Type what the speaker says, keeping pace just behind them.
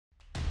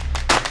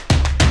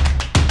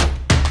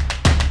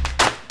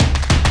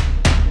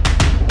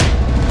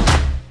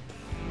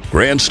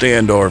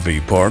Grandstand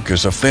RV Park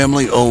is a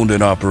family-owned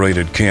and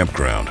operated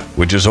campground,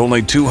 which is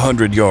only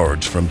 200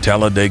 yards from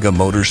Talladega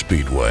Motor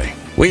Speedway.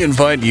 We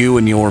invite you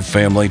and your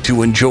family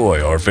to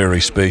enjoy our very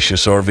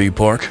spacious RV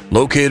park,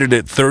 located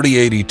at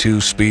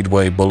 3082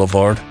 Speedway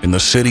Boulevard in the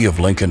city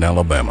of Lincoln,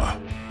 Alabama.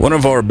 One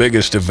of our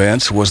biggest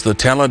events was the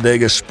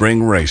Talladega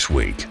Spring Race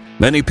Week.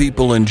 Many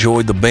people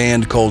enjoyed the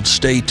band called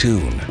Stay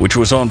Tuned, which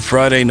was on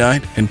Friday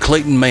night, and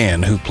Clayton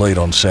Mann, who played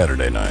on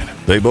Saturday night.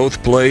 They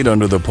both played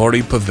under the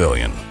party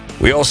pavilion.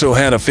 We also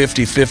had a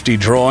 50-50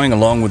 drawing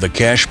along with a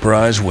cash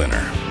prize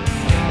winner.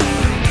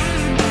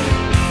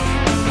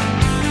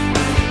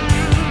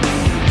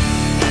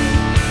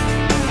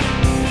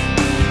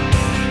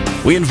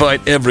 We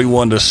invite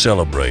everyone to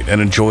celebrate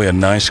and enjoy a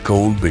nice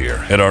cold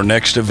beer at our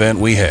next event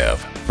we have.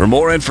 For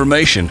more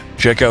information,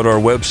 check out our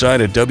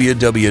website at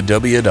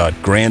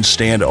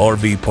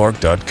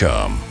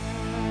www.grandstandrvpark.com.